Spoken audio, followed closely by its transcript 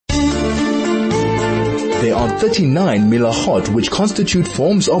There are 39 milachot which constitute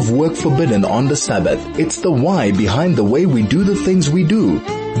forms of work forbidden on the Sabbath. It's the why behind the way we do the things we do.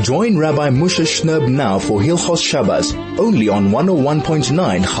 Join Rabbi Moshe Shnerb now for Hilchos Shabbos, only on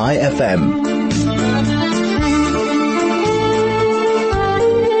 101.9 High FM.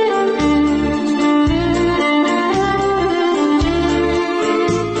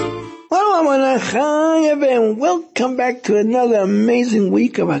 And welcome back to another amazing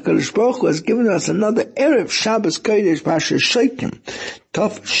week of HaKadosh Baruch Hu has given us another Erev Shabbos Kodesh Parshat Shoftim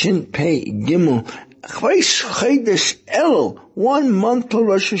Tov Shin Pei Gimel Chveish Chodesh Elul, 1 month till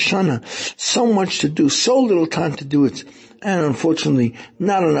Rosh Hashanah. So much to do, so little time to do it, and unfortunately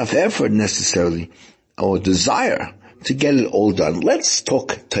not enough effort necessarily or desire to get it all done. Let's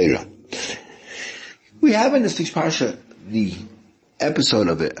talk Torah. We have in this week's Parsha the episode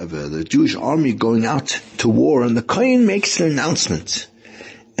of the Jewish army going out to war, and the Kohen makes an announcement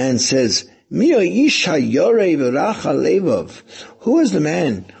and says, who is the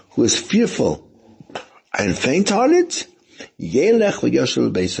man who is fearful and faint-hearted?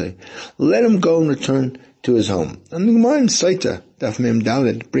 Let him go and return to his home. And the Gemara in Saita, Daf Mem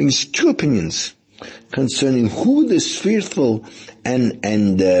Dalet, brings two opinions concerning who this fearful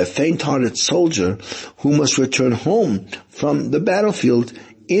and faint-hearted soldier who must return home from the battlefield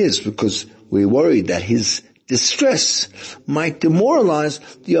is, because we're worried that his distress might demoralize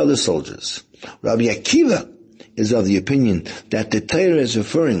the other soldiers. Rabbi Akiva is of the opinion that the Torah is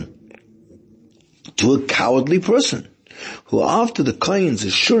referring to a cowardly person who, after the Kohen's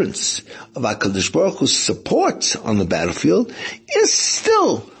assurance of HaKadosh Baruch Hu's support on the battlefield, is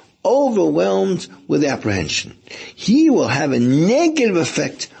still overwhelmed with apprehension. He will have a negative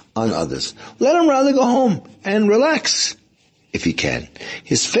effect on others. Let him rather go home and relax, if he can.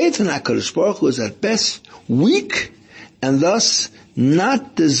 His faith in HaKadosh Baruch Hu is at best weak, and thus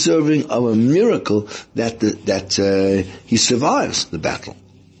not deserving of a miracle that he survives the battle.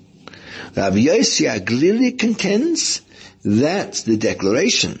 Rabbi Yossi Aglili contends that the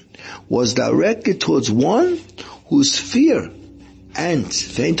declaration was directed towards one whose fear and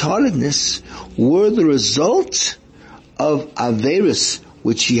faint-heartedness were the result of Averis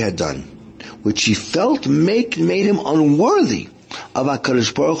which he had done, which he felt made him unworthy of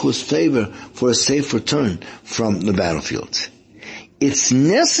HaKadosh Baruch Hu's favor for a safe return from the battlefield. It's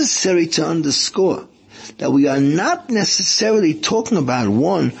necessary to underscore that we are not necessarily talking about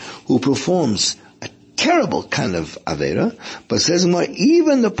one who performs a terrible kind of Avera, but says more,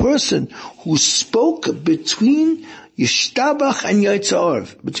 even the person who spoke between Yishtabach and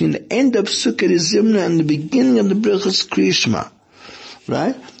Yitzhar, between the end of Sukkot Zimna and the beginning of the Birchas Kriya Shema,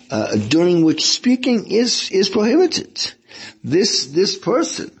 right? During which speaking is prohibited. This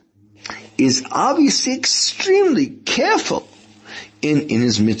person is obviously extremely careful in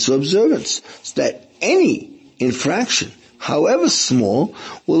his mitzvah observance, so that any infraction, however small,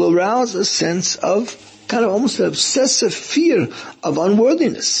 will arouse a sense of kind of almost an obsessive fear of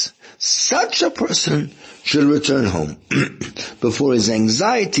unworthiness. Such a person should return home before his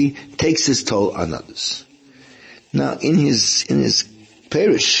anxiety takes its toll on others. Now, in his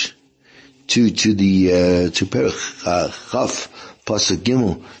parish to Perich Chaf Pasuk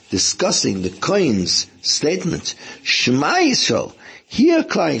Gimel, discussing the Kohen's statement, Shema Yisrael, hear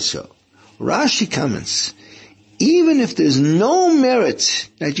Klal Yisrael, Rashi comments, even if there's no merit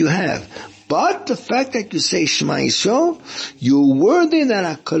that you have, but the fact that you say Shema Yisrael, you're worthy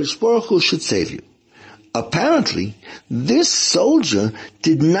that HaKadosh Baruch Hu should save you. Apparently, this soldier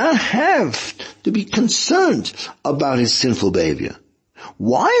did not have to be concerned about his sinful behavior.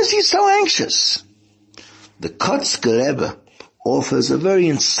 Why is he so anxious? The Kotzker Rebbe offers a very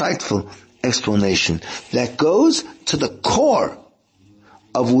insightful explanation that goes to the core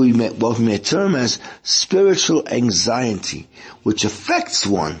of what we may term as spiritual anxiety, which affects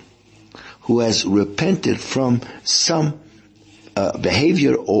one who has repented from some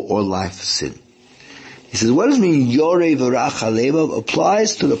behavior or life sin. He says, what does it mean, Yoreh v'rach halevav?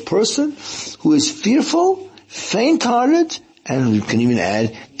 Applies to the person who is fearful, faint-hearted, and we can even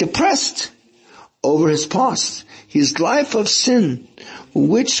add, depressed over his past, his life of sin,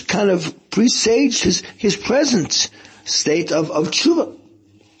 which kind of presaged his present state of tshuva.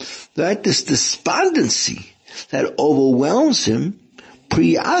 That this despondency that overwhelms him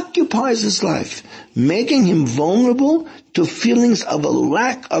preoccupies his life, making him vulnerable to feelings of a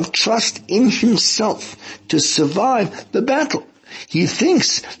lack of trust in himself to survive the battle. He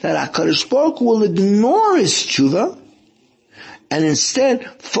thinks that HaKadosh Baruch Hu will ignore his tshuva and instead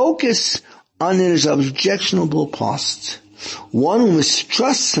focus on his objectionable past. One who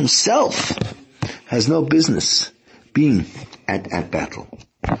mistrusts himself has no business being at battle.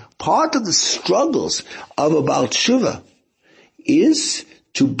 Part of the struggles of a Baal Tshuva is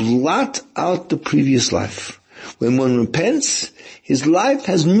to blot out the previous life. When one repents, his life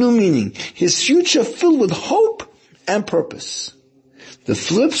has new meaning, his future filled with hope and purpose. The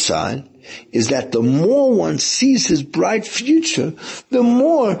flip side is that the more one sees his bright future, the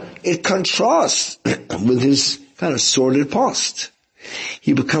more it contrasts with his kind of sordid past.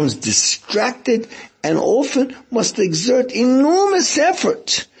 He becomes distracted and often must exert enormous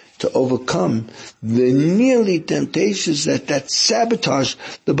effort to overcome the nearly temptations that sabotage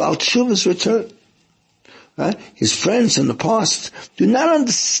the Baal Tshuva's return. Right? His friends in the past do not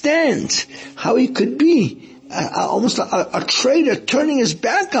understand how he could be almost a traitor turning his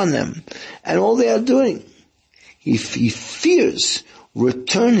back on them and all they are doing. He fears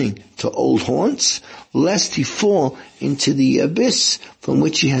returning to old haunts lest he fall into the abyss from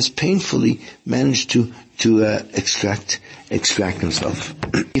which he has painfully managed to extract himself.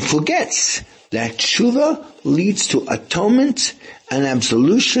 He forgets that tshuva leads to atonement and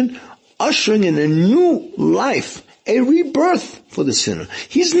absolution, ushering in a new life, a rebirth for the sinner.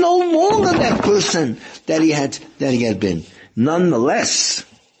 He's no longer that person that he had been. Nonetheless,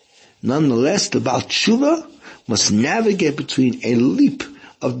 the Baal Tshuva must navigate between a leap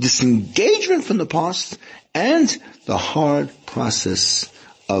of disengagement from the past and the hard process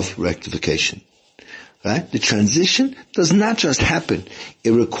of rectification. Right? The transition does not just happen.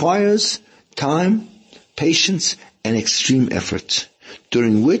 It requires time, patience, and extreme effort,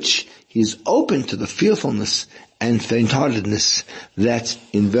 during which he is open to the fearfulness and faint-heartedness that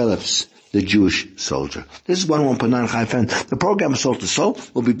envelops the Jewish soldier. This is 101.9 Chai FM. The program Soul to Soul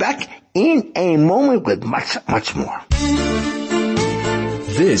will be back in a moment with much, much more.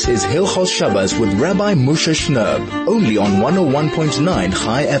 This is Hilchos Shabbos with Rabbi Moshe Shnerb, only on 101.9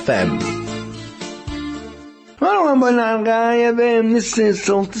 Chai FM. 101.9 Chai FM. This is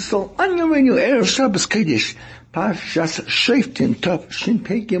Soul to Soul on your radio. Erev Shabbos Kodesh, Parshat Shoftim Tov Shin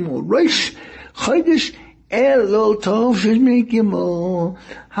Pei Gimel Rosh Chodesh Elul Tov Shin Pei Gimel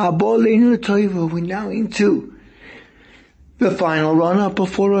Habo Leinu Toivo. We're now into the final run-up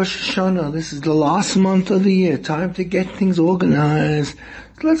before Rosh Hashanah. This is the last month of the year. Time to get things organized.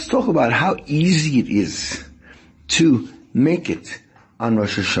 So let's talk about how easy it is to make it on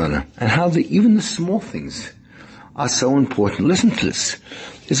Rosh Hashanah and how even the small things are so important. Listen to this.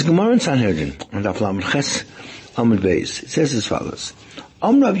 There's a Gemara in Sanhedrin and Daf Lamed Ches Amud Beis. It says as follows: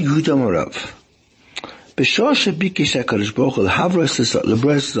 Rav Yehuda Marav. B'shor shebikesh HaKadosh Baruch Hu l'havros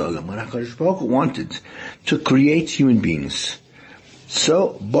l'bros ha'olam. When HaKadosh Baruch Hu wanted to create human beings,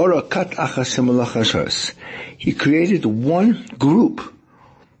 so barakat achashem l'chashos, he created one group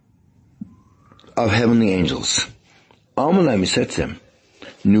of heavenly angels. Amalai, he said to them,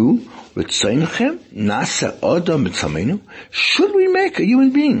 Nu ritzonechem nasa adam b'tzamenu. Should we make a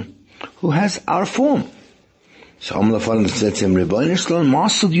human being who has our form? So Amalai said to him, Rabbi Shalom,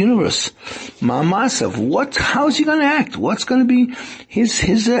 master of the universe, Ma'amasav, how is he going to act? What's going to be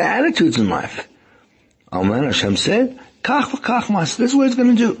his attitudes in life? Amalai Hashem said, Kach v'kach mas, this is what he's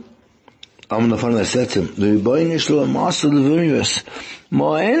going to do. Amalai said to him, Rabbi Shalom, master of the universe,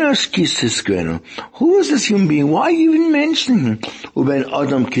 Ma'enash kistis grenu. Who is this human being? Why are you even mentioning him? Uben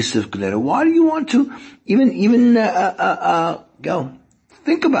Adam kistis grenu. Why do you want to even go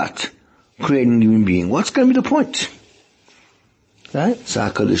think about creating a human being? What's going to be the point? Right? So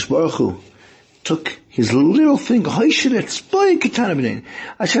HaKadosh Baruch Hu took his little finger, Hashem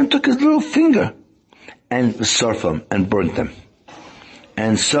took his little finger and surfed them and burnt them.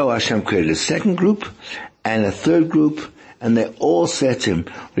 And so Hashem created a second group and a third group, and they all said to him,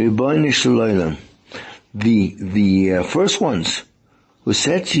 Ribono Shel Olam, the first ones who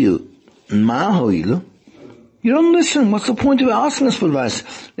said to you, Ma ho'ilu, you don't listen. What's the point of asking us for advice?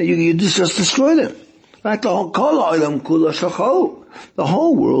 You just destroy them. Right? The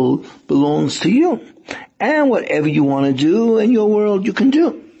whole world belongs to you. And whatever you want to do in your world, you can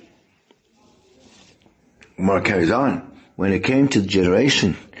do. Gemara carries on. When it came to the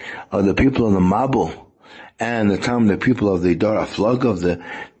generation of the people of the Mabul, and the time the people of the Dor Aflag, of the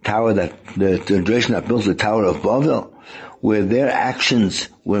tower the generation that built the Tower of Babel, where their actions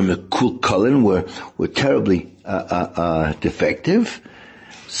were mekulkalin, were terribly defective.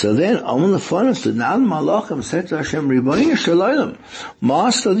 So then Amun Lefanus stood now the Malachim said to Hashem, Ribono Shel Olam,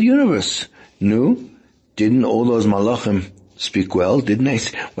 master of the universe. No, didn't all those Malachim speak well? Didn't they?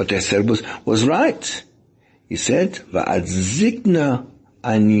 What they said was right. He said, Va'ad zikna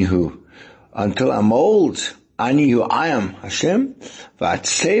anihu, until I'm old, anihu, I am Hashem. Va'ad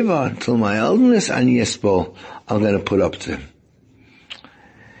seva, until my elderness, ani yesbo, I'm going to put up to him.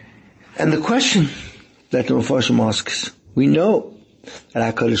 And the question that the Mepharshim asks, we know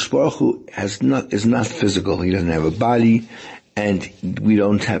that HaKadosh Baruch Hu is not physical. He doesn't have a body, and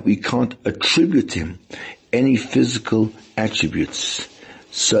we can't attribute to him any physical attributes.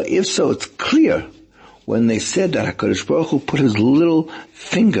 So if so, it's clear when they said that HaKadosh Baruch Hu put his little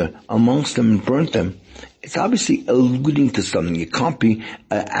finger amongst them and burnt them, it's obviously alluding to something. It can't be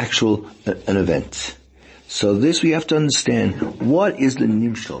an event. So this we have to understand. What is the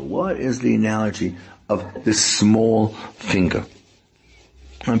nimshal? What is the analogy of this small finger?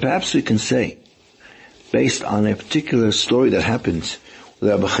 And perhaps we can say, based on a particular story that happens with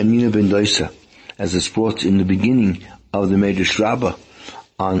Rabbi Chanina ben Dosa, as it's brought in the beginning of the Medrash Rabbah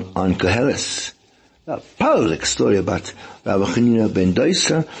on Koheles, a parallel story about Rabbi Chanina ben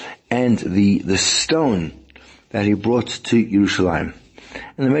Dosa and the stone that he brought to Yerushalayim.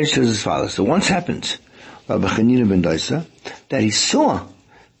 And the Medrash says as follows. So once happened, Rabbi Chanina ben Dosa, that he saw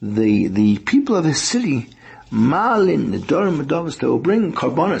the people of his city, Malin, the Dorim Adavos, they were bringing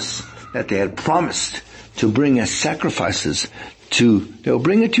karbonos that they had promised to bring as sacrifices they were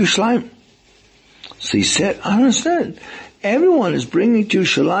bringing it to Yerushalayim. So he said, I understand. Everyone is bringing to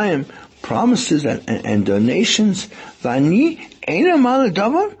Yerushalayim promises and donations. Vani, Eina Mal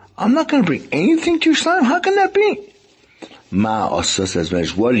Davar? I'm not going to bring anything to Yerushalayim. How can that be? Ma also says,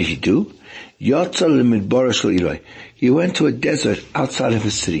 what did he do? He went to a desert outside of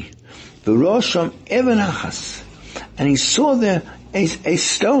his city. And he saw there a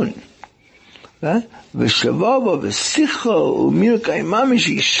stone. He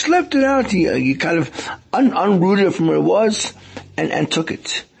schlepped it out. He kind of unrooted it from where it was and took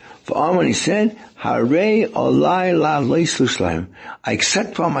it. For Arman, he said, I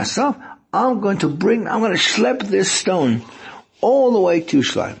accept for myself, I'm going to schlep this stone all the way to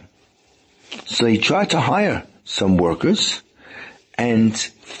Yerushalayim. So he tried to hire some workers, and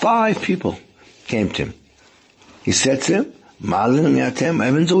 5 people came to him. He said to him,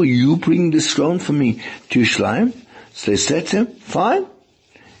 will you bring this stone for me to Yerushalayim? So they said to him, fine,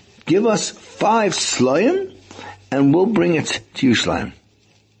 give us 5 sloyim, and we'll bring it to Yerushalayim.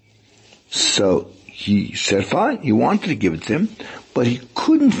 So he said fine, he wanted to give it to him, but he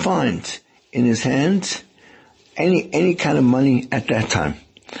couldn't find in his hands any kind of money at that time.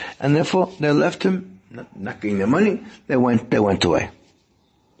 And therefore they left him, not getting their money, they went away.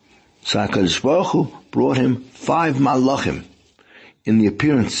 So HaKadosh Baruch Hu brought him 5 malachim in the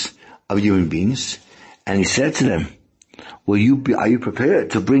appearance of human beings, and he said to them, are you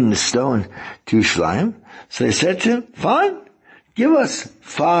prepared to bring the stone to Yerushalayim? So they said to him, fine, give us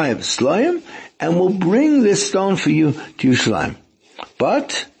 5 sloyim, and we'll bring this stone for you to Yerushalayim.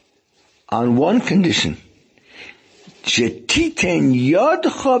 But on one condition,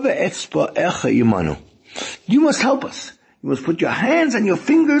 you must help us. You must put your hands and your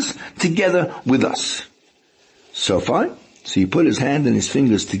fingers together with us. So fine. So he put his hand and his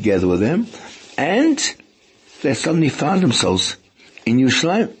fingers together with them, and they suddenly found themselves in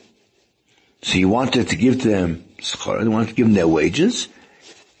Yerushalayim. So he wanted to give to them schar, he wanted to give them their wages,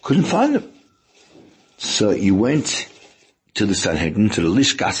 couldn't find them. So he went to the Sanhedrin, to the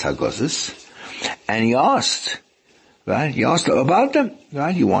Lishkas HaGozis, and he asked, right? He asked about them,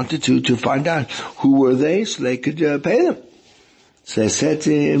 right? He wanted to find out who were they so they could pay them. So they said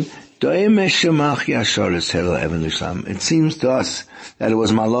to him, it seems to us that it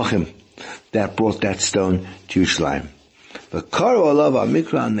was Malachim that brought that stone to Yerushalayim. But Karu Alav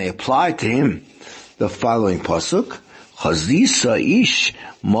HaMikra, and they applied to him the following pasuk, Chazisa ish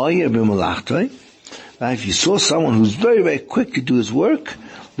ma'ir b'malachtai. If you saw someone who's very, very quick to do his work,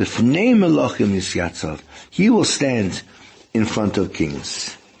 l'fnei melachim yisyatzav, he will stand in front of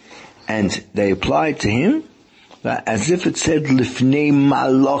kings. And they applied to him as if it said l'fnei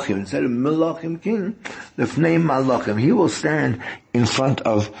malachim, instead of malachim king, l'fnei malachim, he will stand in front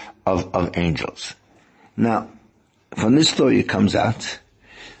of angels. Now, from this story it comes out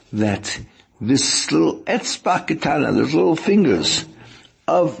that this little etzba ketana, those little fingers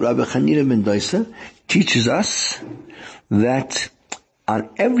of Rabbi Chanina ben Dosa, teaches us that on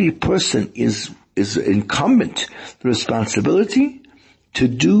every person is incumbent the responsibility to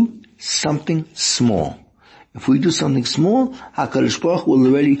do something small. If we do something small, HaKadosh Baruch Hu will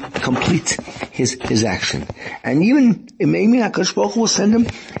already complete his action. And even, it may mean HaKadosh Baruch Hu will send him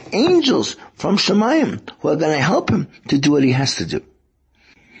angels from Shemayim who are going to help him to do what he has to do.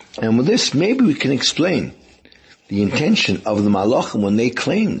 And with this, maybe we can explain the intention of the Malachim when they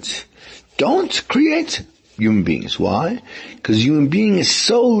claimed, don't create human beings. Why? Because human being is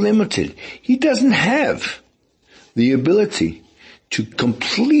so limited. He doesn't have the ability to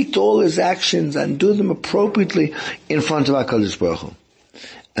complete all his actions and do them appropriately in front of HaKadosh Baruch Hu.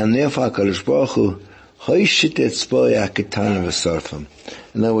 And therefore HaKadosh Baruch Hu In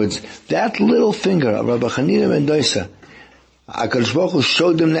other words, that little finger of Rabbi Chanina ben Dosa, HaKadosh Baruch Hu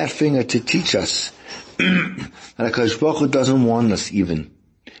showed them that finger to teach us that HaKadosh Baruch Hu doesn't want us even.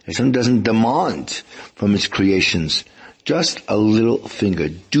 Hashem doesn't demand from His creations. Just a little finger.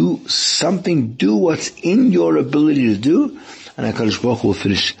 Do something, do what's in your ability to do, and HaKadosh Baruch Hu will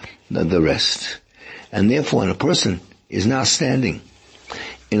finish the rest. And therefore, when a person is now standing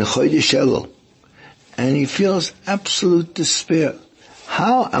in a Chodesh Elul, and he feels absolute despair,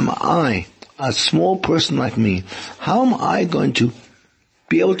 how am I, a small person like me, how am I going to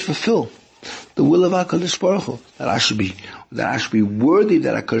be able to fulfill the will of HaKadosh Baruch Hu? That I should be worthy,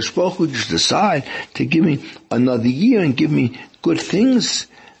 that HaKadosh Baruch Hu just decide to give me another year and give me good things.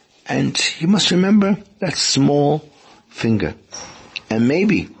 And you must remember that small finger. And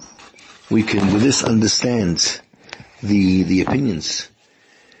maybe we can with this understand the opinions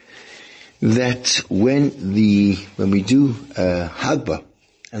that when we do Hagbah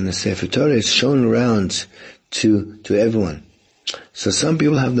and the Sefer Torah is shown around to everyone. So some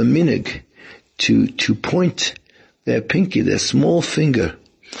people have the minhag to point their pinky, their small finger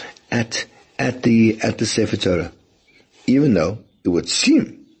at the Sefer Torah, even though it would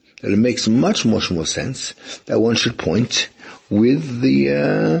seem that it makes much more sense that one should point with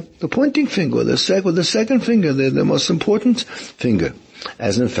the pointing finger, with the second finger, the most important finger.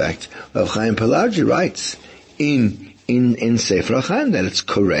 As in fact, Rav Chaim Pelargi writes in Sefer HaChaim that it's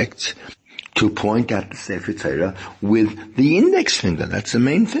correct to point at the Sefer Torah with the index finger. That's the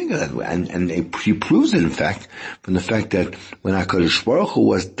main finger. And he proves it, in fact, from the fact that when HaKadosh Baruch Hu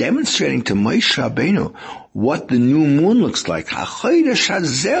was demonstrating to Moshe Rabbeinu what the new moon looks like, so it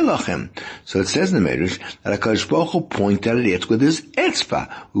says in the Medrash that HaKadosh Baruch Hu pointed at it with his etzba,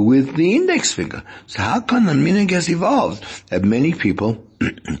 with the index finger. So how come the minhag has evolved that many people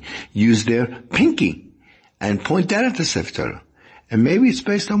use their pinky and point that at the Sefer Torah? And maybe it's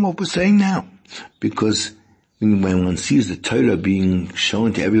based on what we're saying now. Because when one sees the Torah being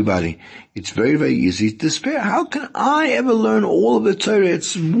shown to everybody, it's very, very easy to despair. How can I ever learn all of the Torah?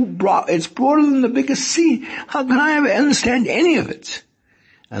 It's broader than the biggest sea. How can I ever understand any of it?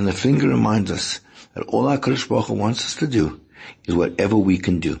 And the finger reminds us that all HaKadosh Baruch Hu wants us to do is whatever we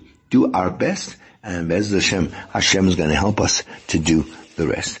can do. Do our best, and Bez Hashem is going to help us to do the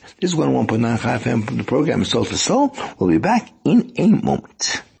rest. This is 101.9 FM from the program Soul to Soul. We'll be back in a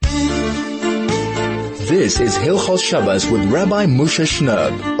moment. This is Hilchos Shabbos with Rabbi Moshe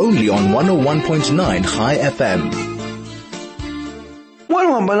Shnerb, only on 101.9 Chai FM.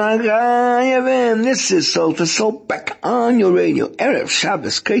 101.9 Chai FM. This is Soul to Soul, back on your radio. Erev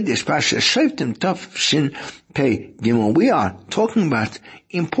Shabbos, Kodesh Parshat, Shoftim, Tov, Shin, Pei, Gimel. We are talking about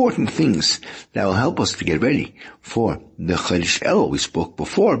important things that will help us to get ready for the Chodesh Elul. We spoke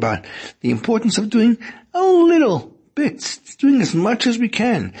before about the importance of doing a little bit, doing as much as we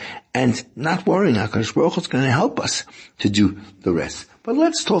can, and not worrying. HaKadosh Baruch Hu is going to help us to do the rest. But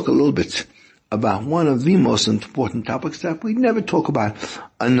let's talk a little bit about one of the most important topics that we never talk about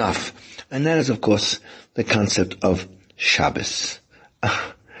enough, and that is, of course, the concept of Shabbos.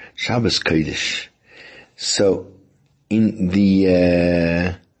 Shabbos Kodesh. So, in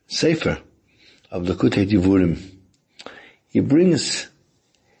the Sefer of the Likutei Divurim, he brings,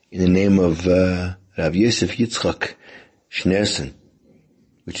 in the name of Rav Yosef Yitzchak Shnerb,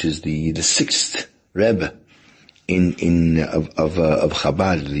 which is the sixth Rebbe of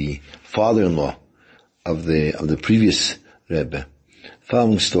Chabad, the father-in-law of the previous Rebbe.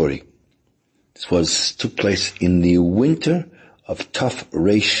 Following story. This took place in the winter of Taf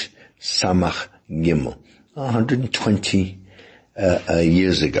Reish Samach Gimel, 120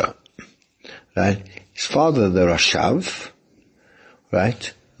 years ago. Right? His father, the Rashav,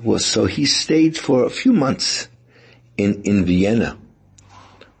 right, so he stayed for a few months in Vienna,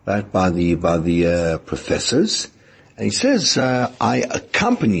 right, by the professors, and he says, I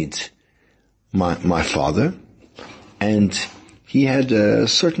accompanied my father, and he had a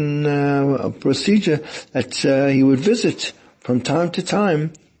certain procedure that he would visit from time to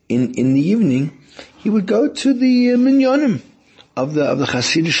time in the evening. He would go to the minyanim of the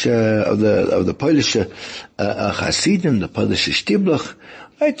Hasidish, of the Polish Hasidim, the Polish Shtiblach,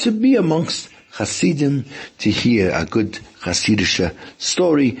 right, to be amongst Hasidim, to hear a good Hasidish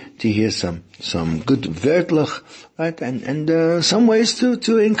story, to hear some good Vertlach, right, and some ways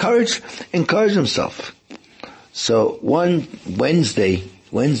to encourage himself. So one Wednesday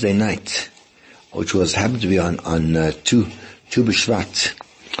night, which happened to be on Tu B'Shvat,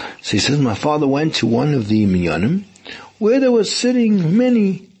 so he says, my father went to one of the minyanim where there were sitting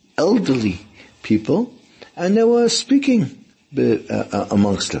many elderly people, and they were speaking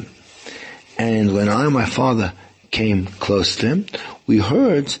amongst them. And when I and my father came close to them, we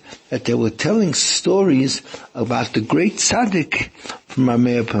heard that they were telling stories about the great tzaddik from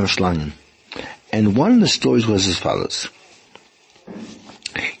Armea Pershlangen. And one of the stories was as follows.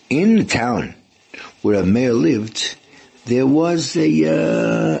 In the town where a mayor lived, there was a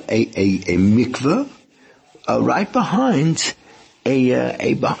mikveh right behind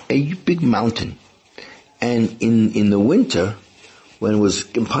a big mountain. And in the winter, when it was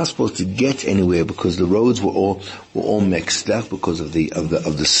impossible to get anywhere because the roads were all mixed up because of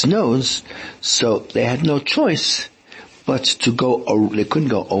the snows, so they had no choice but to go. They couldn't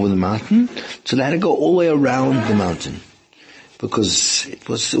go over the mountain, so they had to go all the way around the mountain because it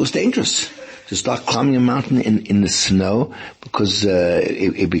was dangerous to start climbing a mountain in the snow because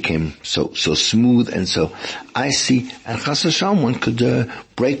it became so smooth and so icy, and chas v'shalom, one could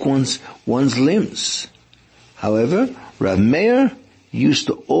break one's limbs. However, Rav Meir used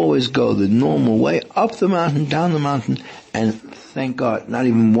to always go the normal way, up the mountain, down the mountain, and thank God, not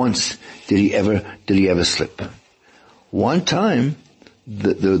even once did he ever slip. One time,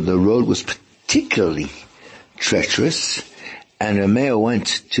 the road was particularly treacherous, and Rav Meir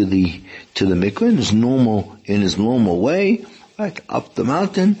went to the mikveh in his normal way, right, up the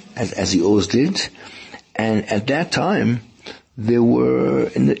mountain, as he always did. And at that time, there were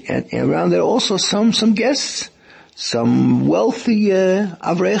around there also some guests, some wealthy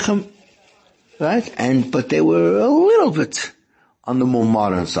avrechem, right? But they were a little bit on the more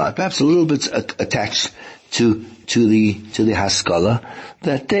modern side, perhaps a little bit attached to the Haskalah,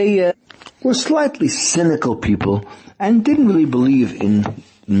 that they were slightly cynical people and didn't really believe in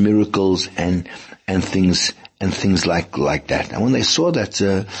miracles and things like that. And when they saw that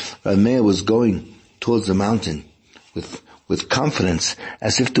Rav Meir was going towards the mountain with confidence,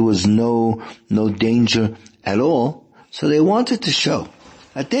 as if there was no danger at all, so they wanted to show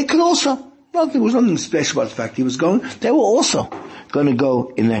that they could also. There was nothing special about the fact he was going. They were also going to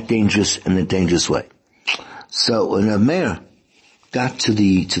go in that dangerous way. So when Rav Meir got to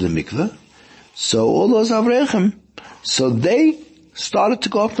the mikveh, so all those avrechem, so they started to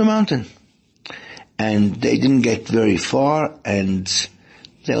go up the mountain, and they didn't get very far, and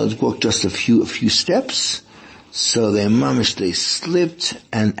they would walk just a few steps. So they slipped,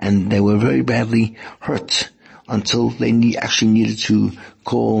 and they were very badly hurt until they actually needed to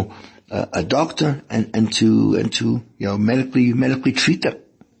call a doctor and to medically treat them.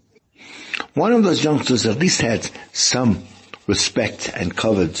 One of those youngsters at least had some respect and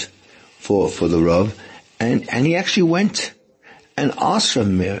covered for the Rav, and he actually went and asked Rav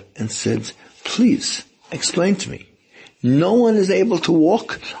Meir and said, "Please explain to me. No one is able to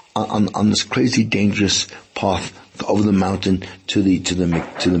walk on this crazy dangerous path over the mountain to the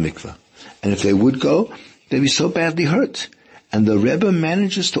mikveh. And if they would go, they'd be so badly hurt. And the Rebbe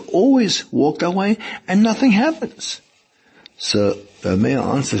manages to always walk that way and nothing happens." So the Meir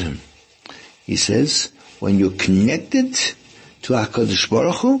answered him. He says, when you're connected to HaKadosh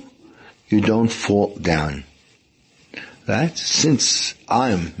Baruch Hu, you don't fall down. Right? Since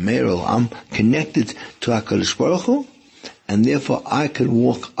I'm Meirel, I'm connected to HaKadosh Baruch Hu, and therefore I can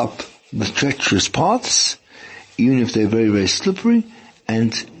walk up the treacherous paths, even if they're very, very slippery,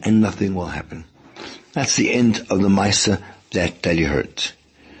 and nothing will happen. That's the end of the Maisa that you heard.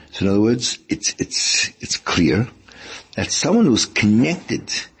 So in other words, it's clear that someone who's connected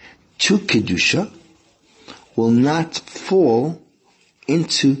to Kedusha will not fall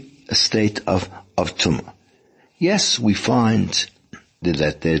into a state of Tumah. Yes, we find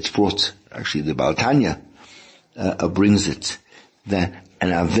that it's brought, actually the Baal Tanya brings it, that an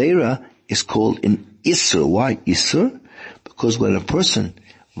Aveira is called an Isser. Why Isser? Because when a person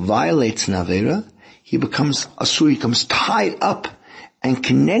violates an Aveira, he becomes Asur, he becomes tied up and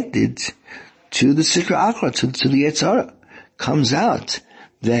connected to the Sitra Achra, to the Yetzirah. Comes out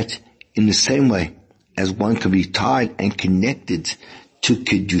that in the same way as one can be tied and connected to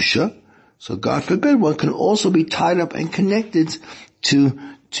Kedusha, so God forbid, one can also be tied up and connected to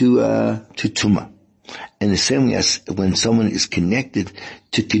Tumah. In the same way as when someone is connected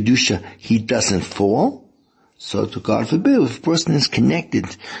to Kedusha, he doesn't fall. So to God forbid, if a person is connected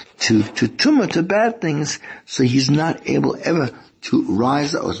to Tumah, to bad things, so he's not able ever to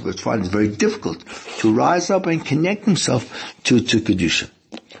rise up, or it's very difficult to rise up and connect himself to Kedusha.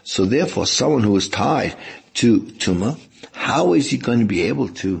 So therefore, someone who is tied to Tumah, how is he going to be able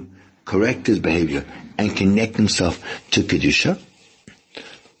to correct his behavior and connect himself to Kedusha?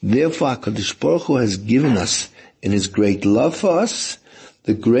 Therefore, HaKadosh Baruch Hu has given us, in His great love for us,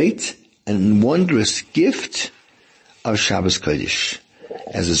 the great and wondrous gift of Shabbos Kodesh.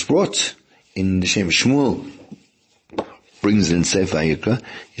 As is brought in the Shem Shmuel, brings it in Sefer Yikra,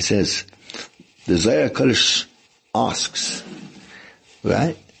 he says, the Zohar HaKadosh asks,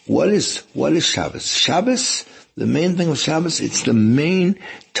 right? What is Shabbos? Shabbos, the main thing of Shabbos, it's the main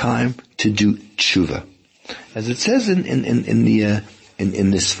time to do tshuva. As it says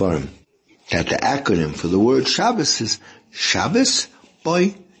in this forum, that the acronym for the word Shabbos is Shabbos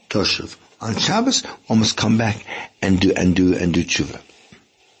by Toshav. On Shabbos, one must come back and do tshuva.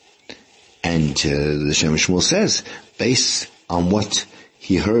 And the Shem Shmuel says, based on what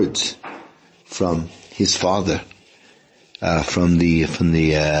he heard from his father, from the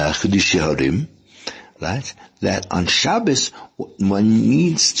Chidushei Harim, right? That on Shabbos, one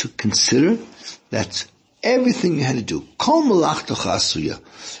needs to consider that everything you had to do, kol malachtacha asuya,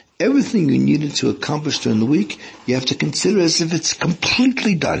 everything you needed to accomplish during the week, you have to consider as if it's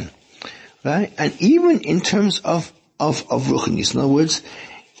completely done, right? And even in terms of ruchnis, in other words,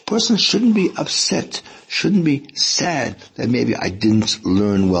 a person shouldn't be upset, shouldn't be sad that maybe I didn't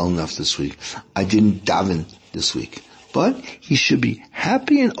learn well enough this week, I didn't daven this week. But he should be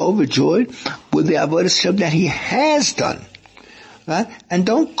happy and overjoyed with the avodas Hashem that he has done, right? And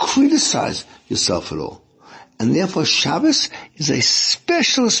don't criticize yourself at all. And therefore Shabbos is a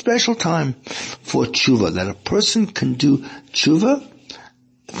special time for tshuva, that a person can do tshuva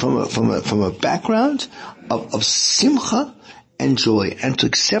from a background of simcha and joy, and to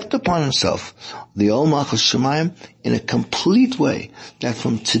accept upon himself the Ol Malchus Shemayim in a complete way, that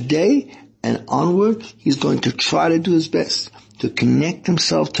from today and onward, he's going to try to do his best to connect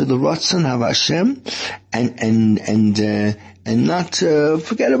himself to the Ratzon of Hashem, and not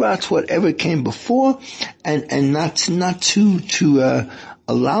forget about whatever came before, and not to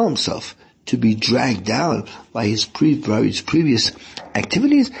allow himself to be dragged down by his previous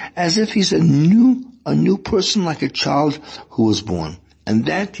activities, as if he's a new person, like a child who was born. And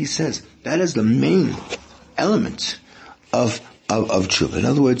that, he says, that is the main element of tshuva. In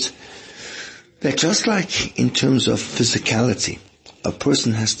other words, that just like in terms of physicality, a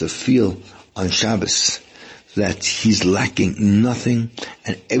person has to feel on Shabbos that he's lacking nothing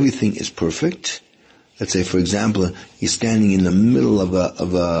and everything is perfect. Let's say, for example, he's standing in the middle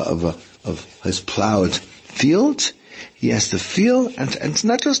of his plowed field. He has to feel, and it's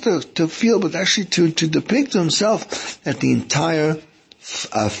not just to feel, but actually to depict to himself that the entire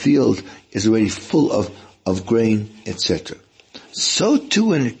field is already full of grain, etc. So too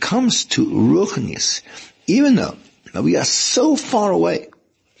when it comes to ruchnius, even though we are so far away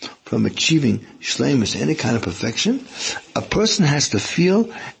from achieving shleimus, any kind of perfection, a person has to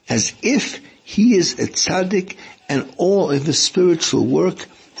feel as if he is a tzaddik and all of his spiritual work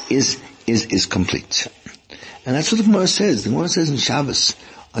is complete. And that's what the Gemara says. The Gemara says in Shabbos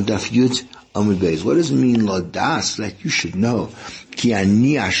on Daf Yud Amud Beis. What does it mean, lodas? Like you should know. Ki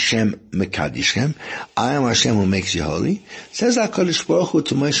ani Hashem mekadishem. I am Hashem who makes you holy. Says HaKadosh Baruch Hu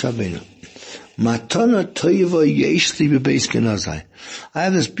to Moshe Rabbeinu. Matana toiva yesh li bebeis genazai. I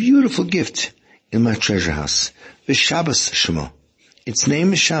have this beautiful gift in my treasure house. V'Shabbos Shemo. Its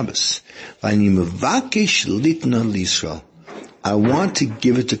name is Shabbos. V'ani mevakesh litna l'Yisrael. I want to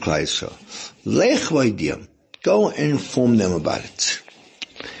give it to Klal Yisrael. Lech v'idiyam. Go and inform them about it.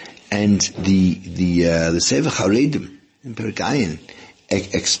 And the Sefer Charedim in Perek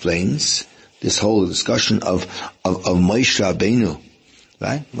explains this whole discussion of Moshe Rabbeinu,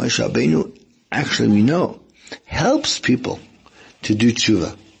 right? Moshe Rabbeinu, actually we know, helps people to do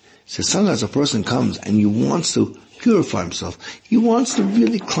tshuva. So sometimes a person comes and he wants to purify himself. He wants to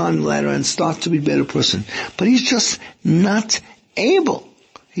really climb the ladder and start to be a better person. But he's just not able.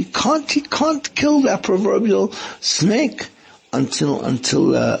 He can't kill that proverbial snake until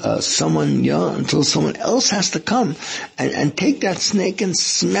someone else has to come and take that snake and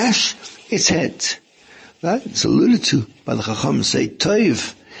smash its head. Right? It's alluded to by the Chacham, say,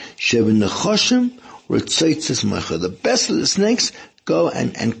 Toiv, Sheben Nechoshim, Retzoitzes Mocha. The best of the snakes go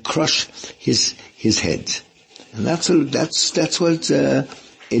and crush his head. And that's what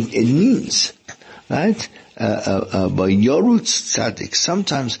it means. Right? By Yorutz Tzaddik,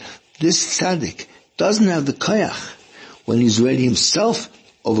 sometimes this Tzaddik doesn't have the koyach when he's ready himself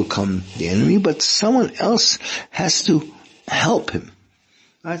overcome the enemy, but someone else has to help him.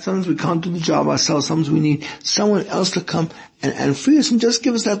 Right? Sometimes we can't do the job ourselves, sometimes we need someone else to come and free us and just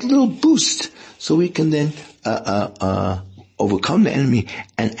give us that little boost so we can then overcome the enemy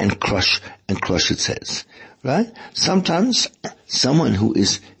and crush its heads. Right? Sometimes someone who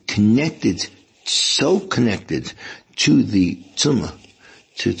is so connected to the tumah,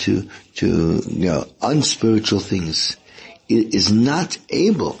 to unspiritual things, is not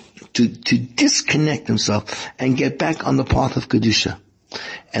able to disconnect himself and get back on the path of Kedusha.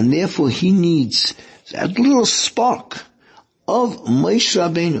 And therefore he needs that little spark of Moshe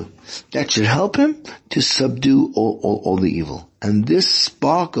Rabbeinu that should help him to subdue all the evil. And this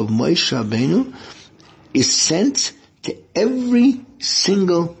spark of Moshe Rabbeinu is sent to every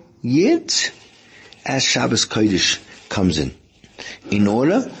single Yid as Shabbos Kodesh comes in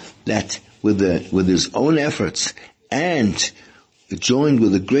order that with his own efforts and joined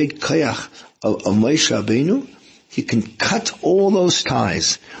with the great koyach of Moshe Rabbeinu, he can cut all those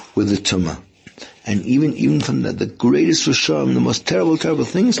ties with the Tumah. And even from the greatest Rishon, the most terrible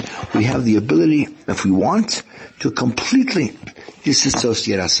things, we have the ability, if we want, to completely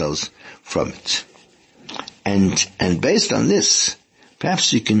disassociate ourselves from it. And based on this,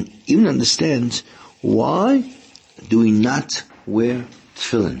 perhaps you can even understand why do we not wear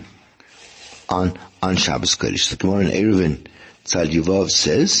tefillin on Shabbos Kodesh. The Gemara in Eruvin Tzad Yuvav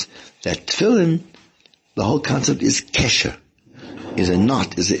says that tefillin, the whole concept is kesher, is a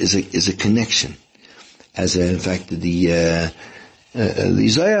knot, is a connection. In fact, the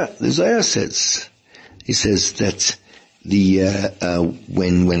Zohar says, he says that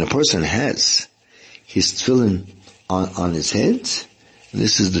when a person has his tefillin on his head,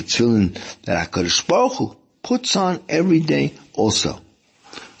 this is the tefillin that HaKadosh Baruch Hu puts on every day also.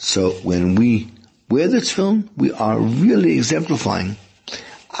 So when we wear the tefillin, we are really exemplifying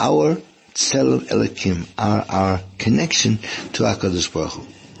our Tzelem Elokim, our connection to HaKadosh Baruch Hu.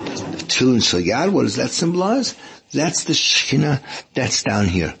 The tefillin shel yad, what does that symbolize? That's the Shekhinah that's down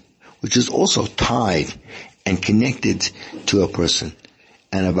here, which is also tied and connected to a person.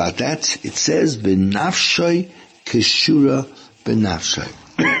 And about that, it says, B'nafshay keshura b'nafshay.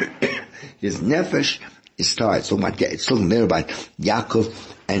 His nefesh is tied. It's talking there about Yaakov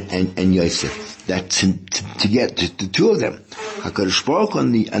and Yosef. That to get the two of them, HaKadosh Baruch Hu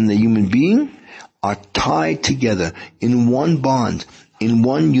and the human being are tied together in one bond, in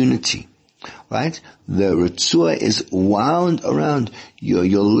one unity. Right? The Ritzua is wound around your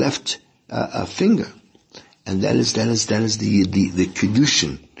left finger. And that is the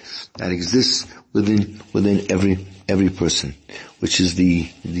Kedushin that exists within every person, which is the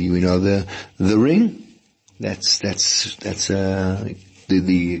ring.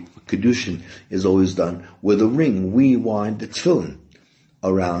 The Kedushin is always done with a ring. We wind the tefillin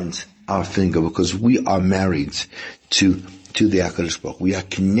around our finger because we are married to the HaKadosh Baruch Hu. We are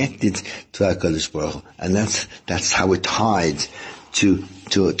connected to HaKadosh Baruch Hu, and that's how we're tied to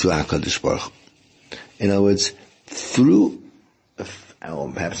HaKadosh Baruch Hu. In other words, through,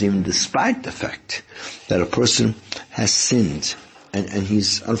 or perhaps even despite the fact that a person has sinned, and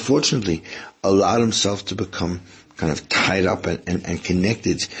he's unfortunately allowed himself to become kind of tied up and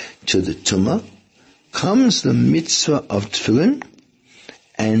connected to the Tumah, comes the mitzvah of tefillin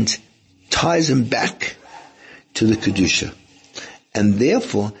and ties him back to the Kedusha. And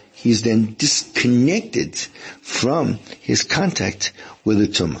therefore, he's then disconnected from his contact with the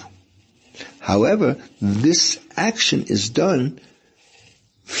Tumah. However, this action is done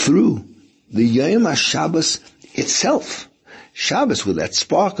through the Yom HaShabbos itself. Shabbos, with that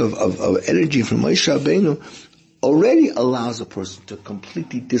spark of energy from Moshe Rabbeinu, already allows a person to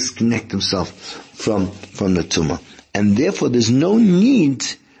completely disconnect himself from the Tumah. And therefore, there's no need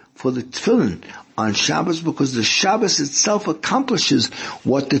for the tefillin on Shabbos because the Shabbos itself accomplishes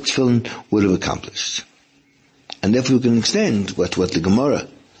what the tefillin would have accomplished. And therefore, we can extend what the Gemara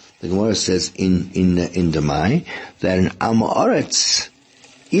says in Demai, that an Am Haaretz,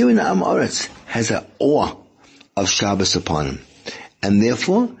 even Am Haaretz, has an awe of Shabbos upon him. And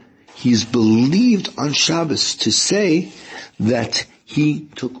therefore, he's believed on Shabbos to say that he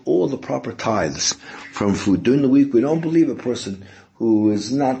took all the proper tithes from food. During the week, we don't believe a person who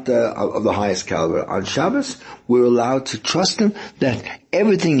is not of the highest caliber. On Shabbos, we're allowed to trust him that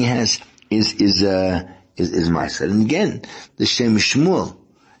everything he has is Ma'aser. And again, the Shem Shmuel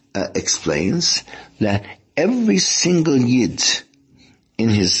explains that every single Yid, in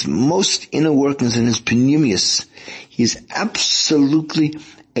his most inner workings, in his pneumius, he's absolutely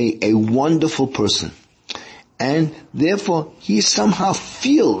a wonderful person. And therefore, he somehow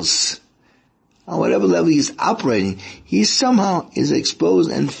feels, on whatever level he's operating, he somehow is exposed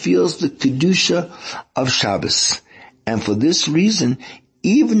and feels the Kedusha of Shabbos. And for this reason,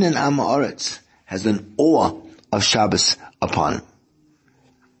 even an Am Haaretz has an awe of Shabbos upon him.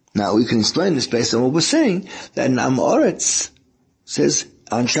 Now, we can explain this based on what we're saying, that an Am Haaretz says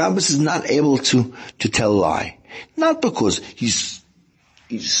on Shabbos is not able to tell a lie. Not because he's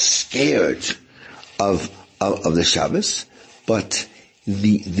scared of the Shabbos, but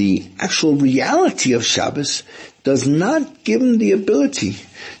the actual reality of Shabbos does not give him the ability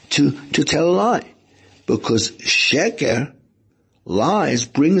to tell a lie. Because sheker, lies,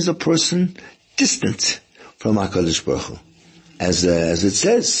 brings a person distant from HaKadosh Baruch Hu. as it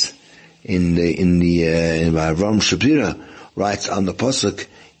says in Ram Shapira writes on the pasuk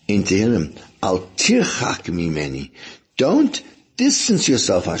in Tehillim, Al tirchak mimeni. Don't distance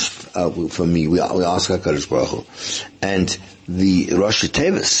yourself from me. We ask HaKadosh Baruch Hu. And the Rosh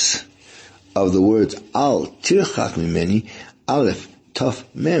Tevis of the words Al tirchak mimeni, Aleph Taf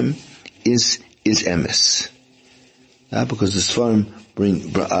Mem, is emes. Because the Sfarim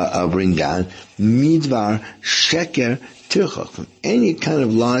bring down midvar sheker tirchak. From any kind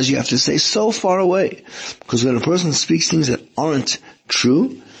of lies you have to say so far away. Because when a person speaks things that aren't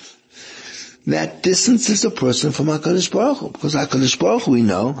true, that distances a person from HaKadosh Baruch Hu. Because HaKadosh Baruch Hu, we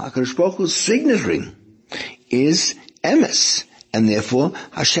know, HaKadosh Baruch Hu's signet ring is emes. And therefore,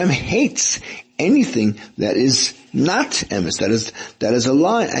 Hashem hates anything that is not emes, that is a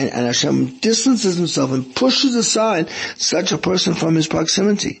lie. And Hashem distances himself and pushes aside such a person from his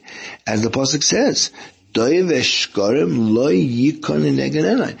proximity. As the pasuk says,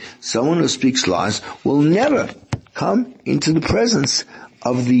 someone who speaks lies will never come into the presence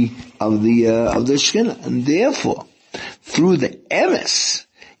of the Shekhinah. And therefore, through the emes,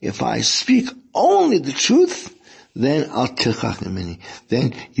 if I speak only the truth, then I'll tirchach mimeni.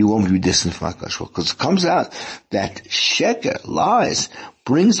 Then you won't be distant from HaKadosh Baruch Hu. Because it comes out that sheker, lies,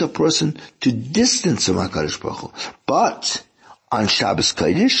 brings a person to distance from HaKadosh Baruch Hu. But on Shabbos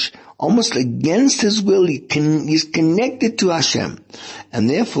Kodesh, almost against his will, he's connected to Hashem. And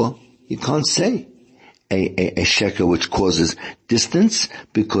therefore, you can't say a sheker which causes distance,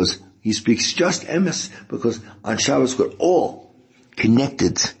 because he speaks just emes, because on Shabbos we're all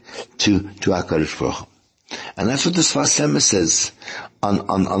connected to HaKadosh Baruch Hu. And that's what the Sfas Emes says on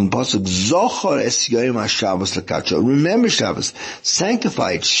pasuk Zochar es Yom HaShabbos l'kadsho. Remember Shabbos,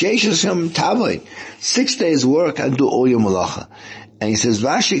 sanctify it. Sheish Yom Tavoid, 6 days work and do all your malacha. And he says,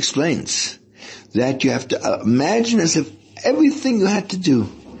 Rashi explains that you have to imagine as if everything you had to do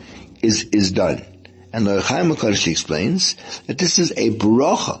is done. And the Chaim HaKadosh explains that this is a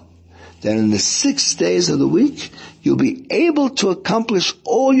bracha, that in the 6 days of the week, you'll be able to accomplish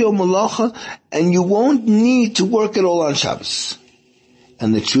all your malacha, and you won't need to work at all on Shabbos.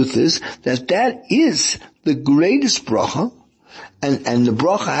 And the truth is that is the greatest bracha, and the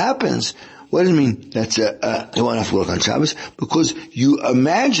bracha happens. What does it mean? That's you won't have to work on Shabbos, because you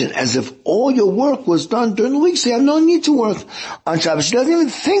imagine as if all your work was done during the week, so you have no need to work on Shabbos. He doesn't even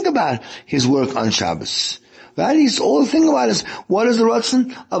think about his work on Shabbos. Right? He's all thinking about is, what is the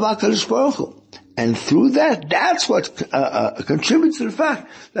ratzon of HaKadosh Baruch Hu? And through that's what contributes to the fact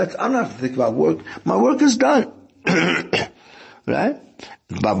that I'm not thinking about work. My work is done. Right?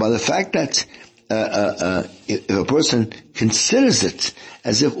 But by the fact that if a person considers it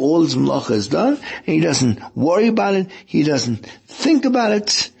as if all his malacha is done, and he doesn't worry about it, he doesn't think about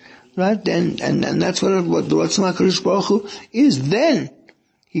it, right? Then, and that's what the ratzon of HaKadosh Baruch Hu is. Then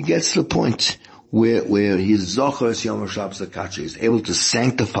he gets to the point where he's Zochar es Yom HaShabbos l'kadsho. He's able to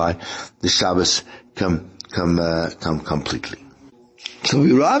sanctify the Shabbos completely. So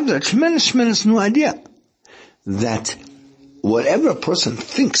we arrived at a tremendous new idea that whatever a person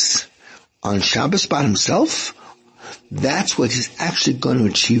thinks on Shabbos by himself, that's what he's actually going to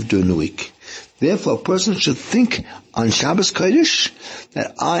achieve during the week. Therefore, a person should think on Shabbos Kodesh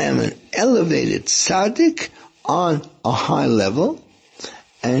that I am an elevated tzaddik on a high level,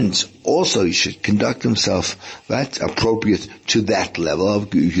 and also he should conduct himself, right, appropriate to that level.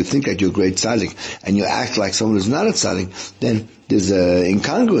 If you think that you're a great tzaddik and you act like someone who's not a tzaddik, then there's an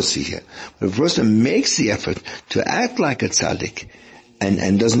incongruency here. But if a person makes the effort to act like a tzaddik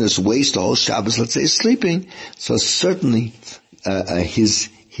and doesn't just waste the whole Shabbos, let's say, sleeping, so certainly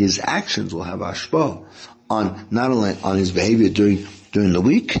his actions will have hashpah on not only on his behavior during the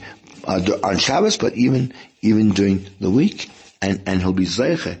week, on Shabbos, but even during the week. And he'll be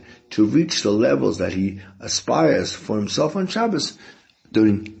zeiche to reach the levels that he aspires for himself on Shabbos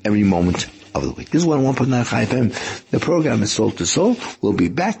during every moment of the week. This is 101.9 Chai FM. The program is Soul to Soul. We'll be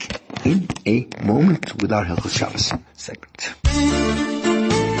back in a moment with our Hilchos Shabbos segment.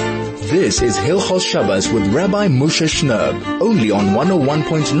 This is Hilchos Shabbos with Rabbi Moshe Shnerb, only on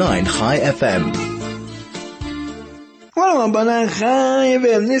 101.9 Chai FM. 101.9 Chai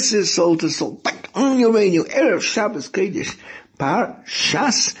FM. This is Soul to Soul. Back on your radio, Erev Shabbos Kodesh.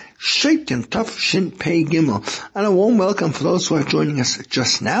 Parshat Shoftim Taf Shin Pei Gimel. And a warm welcome for those who are joining us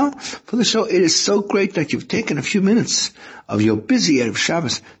just now for the show. It is so great that you've taken a few minutes of your busy Erev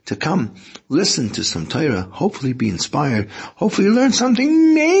Shabbos to come listen to some Torah, hopefully be inspired, hopefully learn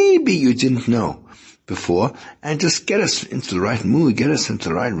something maybe you didn't know before, and just get us into the right mood, get us into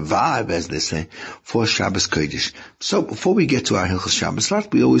the right vibe, as they say, for Shabbos Kodesh. So before we get to our Hilchos Shabbos,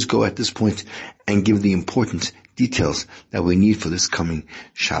 we always go at this point and give the important details that we need for this coming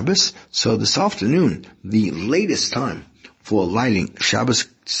Shabbos. So this afternoon, the latest time for lighting Shabbos,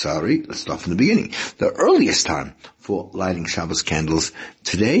 let's start from the beginning. The earliest time for lighting Shabbos candles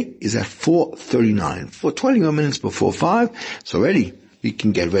today is at 4:39, for 21 minutes before 5. So already we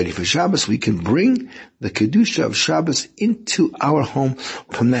can get ready for Shabbos. We can bring the Kedusha of Shabbos into our home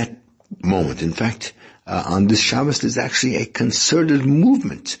from that moment. In fact, on this Shabbos, there's actually a concerted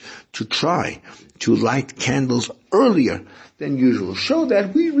movement to try to light candles earlier than usual. Show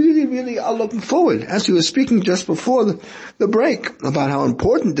that we really, really are looking forward, as we were speaking just before the break, about how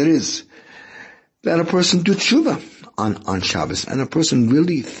important it is that a person do tshuva on Shabbos, and a person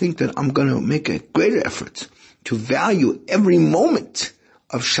really think that I'm going to make a greater effort to value every moment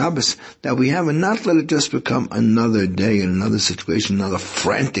of Shabbos that we have, and not let it just become another day, another situation, another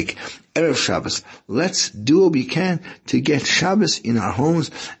frantic Erev Shabbos. Let's do what we can to get Shabbos in our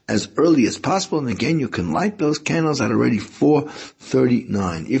homes as early as possible. And again, you can light those candles at already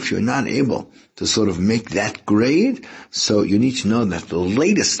 4:39. If you're not able to sort of make that grade, so you need to know that the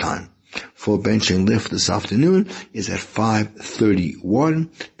latest time for bench and lift this afternoon is at 5:31,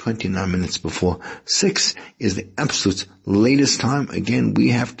 29 minutes before 6 is the absolute latest time. Again, we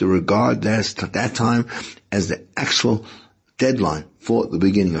have to regard that time as the actual deadline for the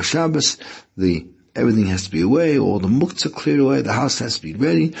beginning of Shabbos. Everything has to be away, all the muktzah cleared away, the house has to be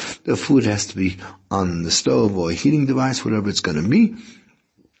ready, the food has to be on the stove or a heating device, whatever it's going to be.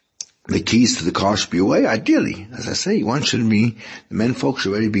 The keys to the car should be away. Ideally, as I say, the men folks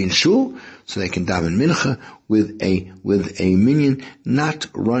should already be in shul, so they can daven mincha with a minyan, not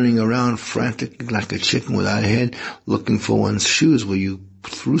running around frantic like a chicken without a head, looking for one's shoes where you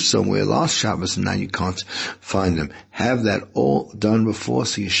threw somewhere last Shabbos and now you can't find them. Have that all done before,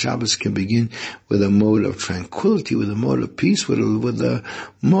 so your Shabbos can begin with a mode of tranquility, with a mode of peace, with a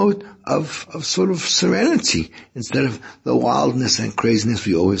mode of sort of serenity, instead of the wildness and craziness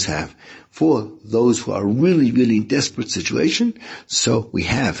we always have. For those who are really, really desperate situation, so we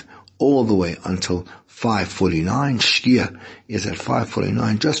have all the way until 5:49. Shkia is at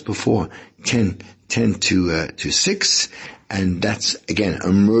 5:49, just before 10 to 6. And that's, again,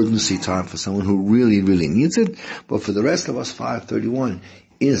 emergency time for someone who really, really needs it. But for the rest of us, 5:31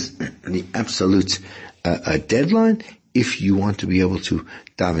 is the absolute deadline if you want to be able to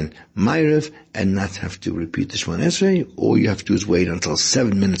daven Ma'ariv and not have to repeat the Shemona Esrei. All you have to do is wait until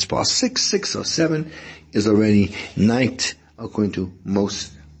 7 minutes past 6. 6 or 7 is already night, according to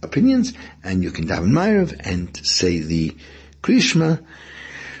most opinions, and you can daven Ma'ariv and say the Krishma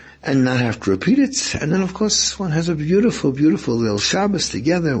and not have to repeat it. And then, of course, one has a beautiful, beautiful little Shabbos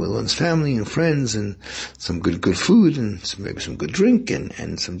together with one's family and friends, and some good food, and maybe some good drink,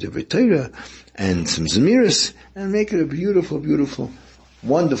 and some Divrei Torah, and some Zemiris, and make it a beautiful, beautiful,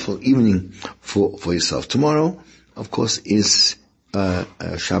 wonderful evening for yourself. Tomorrow, of course, is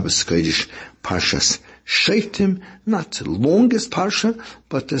Shabbos Kodesh Parshas Shoftim, not the longest parsha,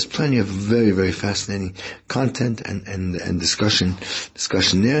 but there's plenty of very, very fascinating content and discussion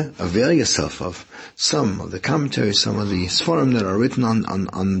there. Avail yourself of some of the commentaries, some of the Sforim that are written on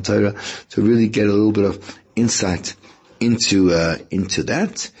the Torah, to really get a little bit of insight into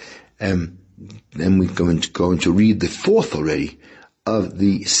that. Then we're going to read the fourth already of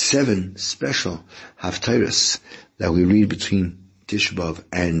the 7 special Haftarahs that we read between Tisha B'Av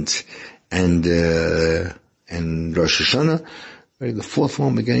and Rosh Hashanah. Right, the fourth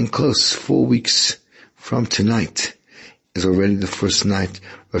one, we're getting close. 4 weeks from tonight is already the first night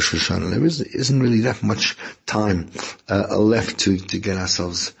Rosh Hashanah. There isn't really that much time left to get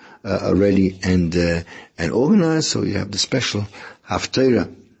ourselves ready and organized. So you have the special Haftarah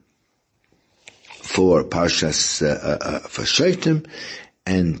for Parshas for Shoftim,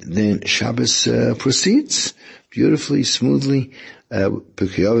 and then Shabbos proceeds beautifully, smoothly.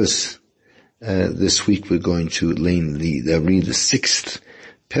 Pirkei Avos. This week we're going to read the 6th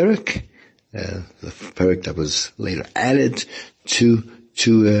Perek, the Perek that was later added to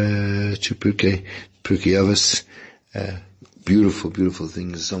Pirkei Avos. Beautiful, beautiful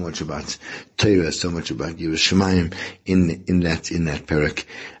things. So much about Torah, so much about Yerushalayim in that Perek.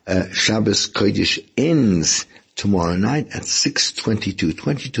 Shabbos Kodesh ends tomorrow night at 6:22.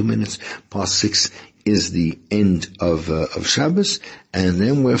 22 minutes past 6 is the end of Shabbos, and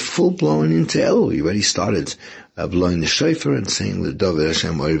then we're full blown into Elul. We already started blowing the shofar and saying the David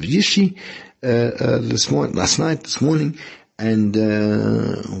Hashem Orev Yishi this morning, and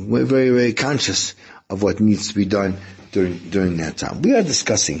we're very, very conscious of what needs to be done during that time. We are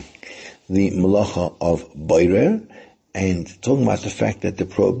discussing the Malacha of Boirer and talking about the fact that the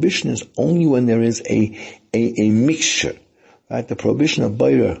prohibition is only when there is a mixture, right? The prohibition of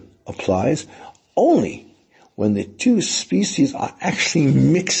Boirer applies only when the two species are actually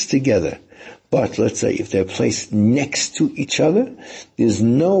mixed together. But let's say if they're placed next to each other, there's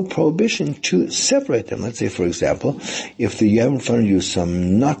no prohibition to separate them. Let's say, for example, if you have in front of you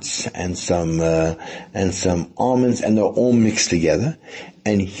some nuts and some almonds, and they're all mixed together,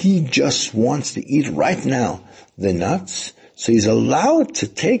 and he just wants to eat right now the nuts, so he's allowed to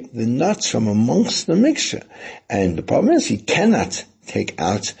take the nuts from amongst the mixture. And the problem is he cannot take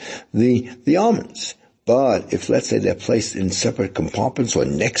out the almonds. But if, let's say, they're placed in separate compartments or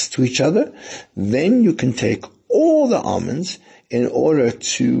next to each other, then you can take all the almonds in order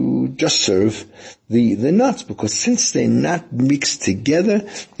to just serve the nuts, because since they're not mixed together,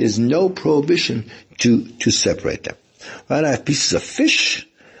 there's no prohibition to separate them. Right? I have pieces of fish,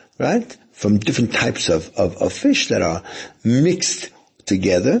 right, from different types of fish that are mixed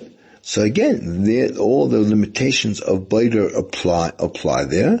together. So again, all the limitations of Beider apply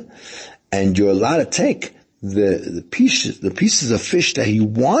there. And you're allowed to take the pieces of fish that he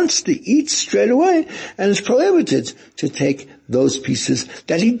wants to eat straight away, and it's prohibited to take those pieces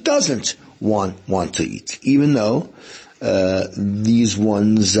that he doesn't want to eat, even though these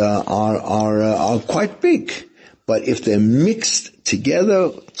ones are quite big. But if they're mixed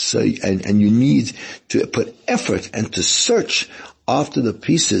together, and you need to put effort and to search after the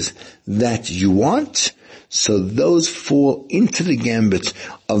pieces that you want, so those fall into the gambit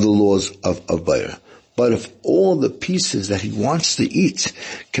of the laws of Beider. But if all the pieces that he wants to eat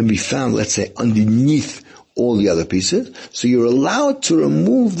can be found, let's say, underneath all the other pieces, so you're allowed to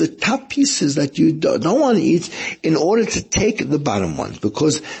remove the top pieces that you don't want to eat in order to take the bottom ones,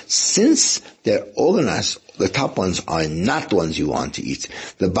 because since they're organized, the top ones are not the ones you want to eat.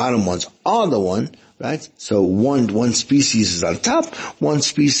 The bottom ones are the one. Right? So one species is on top, one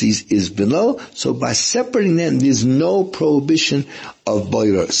species is below. So by separating them, there's no prohibition of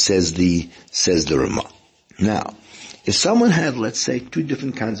Beider, says the Ramah. Now, if someone had, let's say, two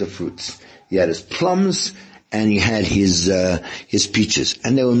different kinds of fruits, he had his plums and he had his peaches,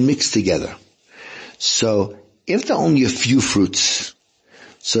 and they were mixed together. So if there are only a few fruits,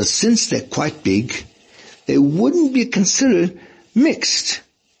 so since they're quite big, they wouldn't be considered mixed.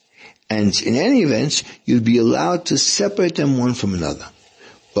 And in any event, you'd be allowed to separate them one from another.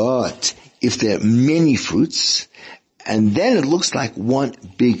 But if there are many fruits, and then it looks like one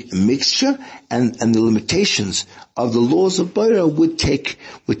big mixture, and the limitations of the laws of Beider would take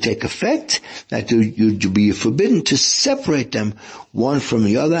effect, that you'd be forbidden to separate them one from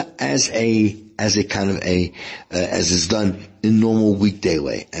the other as is done in normal weekday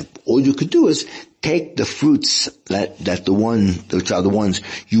way. And all you could do is take the fruits which are the ones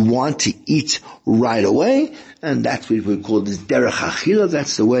you want to eat right away, and that's what we call this derech achila.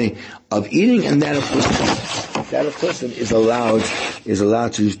 That's the way of eating, and that a person is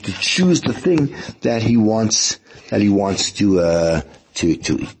allowed to choose the thing that he wants to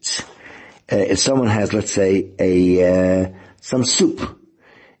eat. If someone has, let's say, some soup,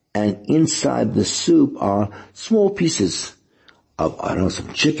 and inside the soup are small pieces of, I don't know,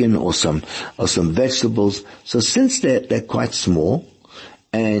 some chicken or some vegetables. So since they're quite small,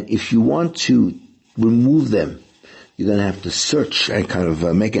 and if you want to remove them, you're going to have to search and kind of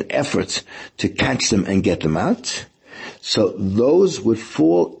make an effort to catch them and get them out. So those would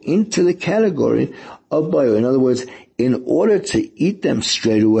fall into the category of Beider. In other words, in order to eat them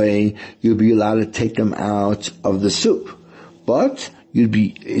straight away, you'll be allowed to take them out of the soup. But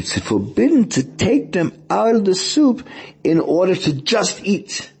it's forbidden to take them out of the soup in order to just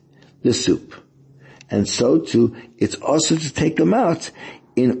eat the soup. And so too, it's also to take them out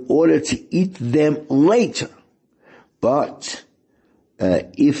in order to eat them later. But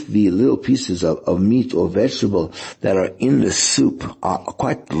if the little pieces of meat or vegetable that are in the soup are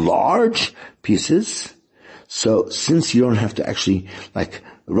quite large pieces, so since you don't have to actually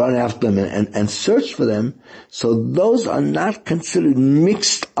run after them and search for them, so those are not considered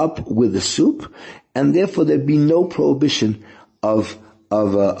mixed up with the soup, and therefore there'd be no prohibition of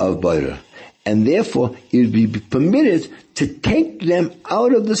Beider. And therefore you'd be permitted to take them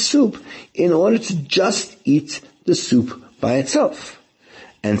out of the soup in order to just eat the soup by itself.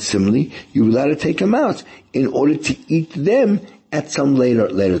 And similarly, you're allowed to take them out in order to eat them at some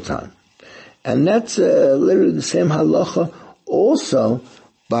later time. And that's literally the same halacha also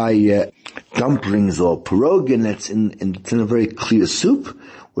by dumplings or pierogin that's in a very clear soup,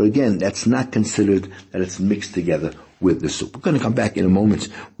 where again, that's not considered that it's mixed together with the soup. We're going to come back in a moment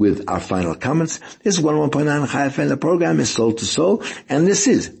with our final comments. This is 101.9 Chai FM. The program is Soul to Soul, and this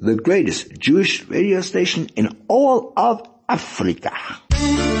is the greatest Jewish radio station in all of Africa.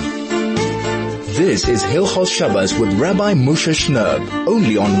 This is Hilchos Shabbos with Rabbi Moshe Shnerb,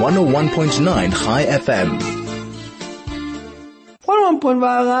 only on 101.9 Chai FM. point,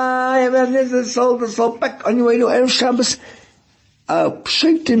 there's soul back on your way to Erev Shabbos.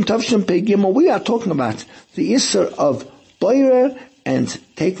 Shoftim Tavshin Pei Gimel, we are talking about the Isser of Boirer and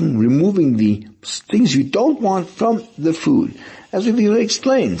removing the things you don't want from the food. As we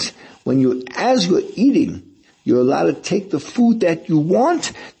explained, as you're eating, you're allowed to take the food that you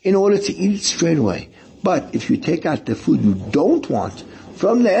want in order to eat it straight away. But if you take out the food you don't want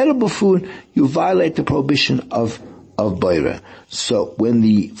from the edible food, you violate the prohibition of Boirer. So when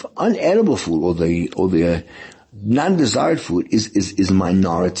the unedible food or the non-desired food is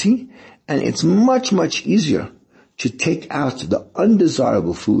minority, and it's much, much easier to take out the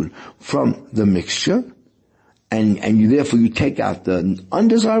undesirable food from the mixture, and therefore you take out the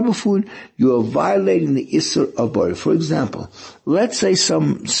undesirable food, you are violating the Isser of Boirer. For example, let's say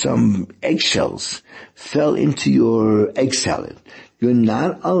some eggshells fell into your egg salad. You're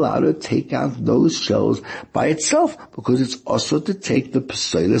not allowed to take out those shells by itself, because it's also to take the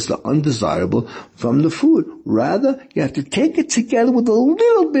pseilus, the undesirable, from the food. Rather, you have to take it together with a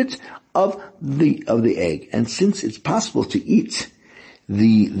little bit of the egg. And since it's possible to eat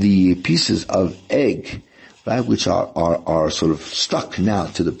the pieces of egg, right, which are sort of stuck now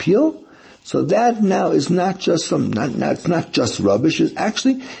to the peel, so that now is not just it's not just rubbish, it's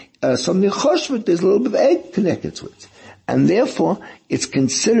actually something choshvet. There's a little bit of egg connected to it. And therefore, it's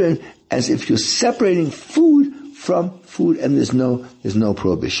considered as if you're separating food from food, and there's no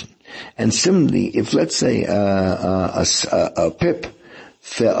prohibition. And similarly, if let's say a pip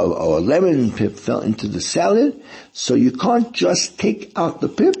fell, or a lemon pip fell into the salad, so you can't just take out the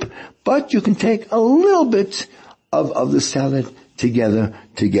pip, but you can take a little bit of the salad together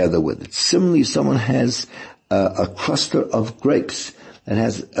with it. Similarly, someone has a cluster of grapes that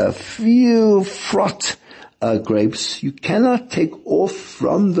has a few fraught grapes. You cannot take off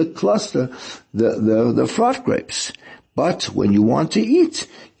from the cluster the fraught grapes. But when you want to eat,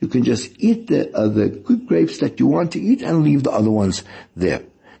 you can just eat the good grapes that you want to eat and leave the other ones there.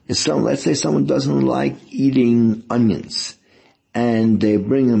 Let's say someone doesn't like eating onions, and they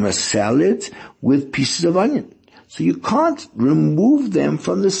bring them a salad with pieces of onion. So you can't remove them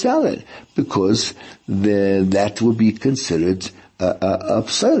from the salad, because that would be considered a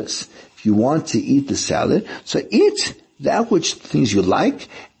pseilus. If you want to eat the salad, so eat that which things you like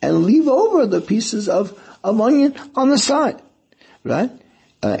and leave over the pieces of onion on the side, right?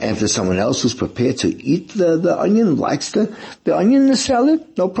 And if there's someone else who's prepared to eat the onion, likes the onion in the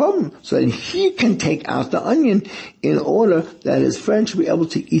salad, no problem. So then he can take out the onion in order that his friend should be able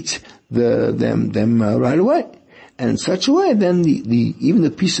to eat them right away. And in such a way, then even the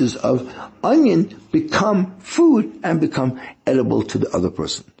pieces of onion become food and become edible to the other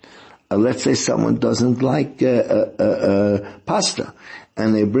person. Let's say someone doesn't like pasta,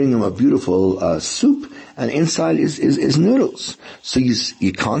 and they bring him a beautiful soup, and inside is noodles. So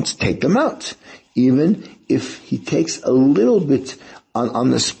you can't take them out, even if he takes a little bit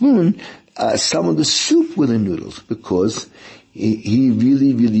on the spoon, some of the soup with the noodles, because he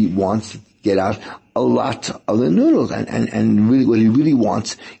really, really wants to get out a lot of the noodles, and really what he really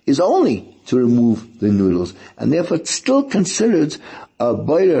wants is only to remove the noodles, and therefore it's still considered a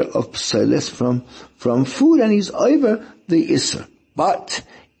boiler of pseilus from food, and he's over the Isser. But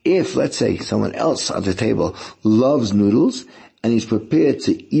if, let's say, someone else at the table loves noodles, and he's prepared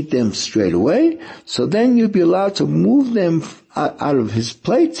to eat them straight away, so then you'd be allowed to move them out of his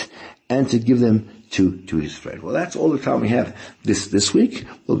plate and to give them to his friend. Well, that's all the time we have this week.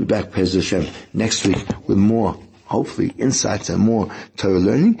 We'll be back, Pez Hashem, next week with more, hopefully, insights and more Torah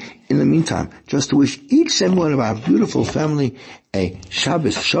learning. In the meantime, just to wish each and one of our beautiful family a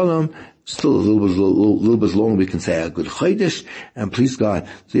Shabbos Shalom. Still a little bit longer, we can say a good Chodesh, and please God,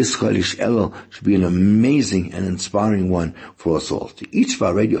 this Chodesh Elul should be an amazing and inspiring one for us all. To each of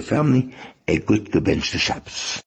our radio family, a good Gebenchte Shabbos.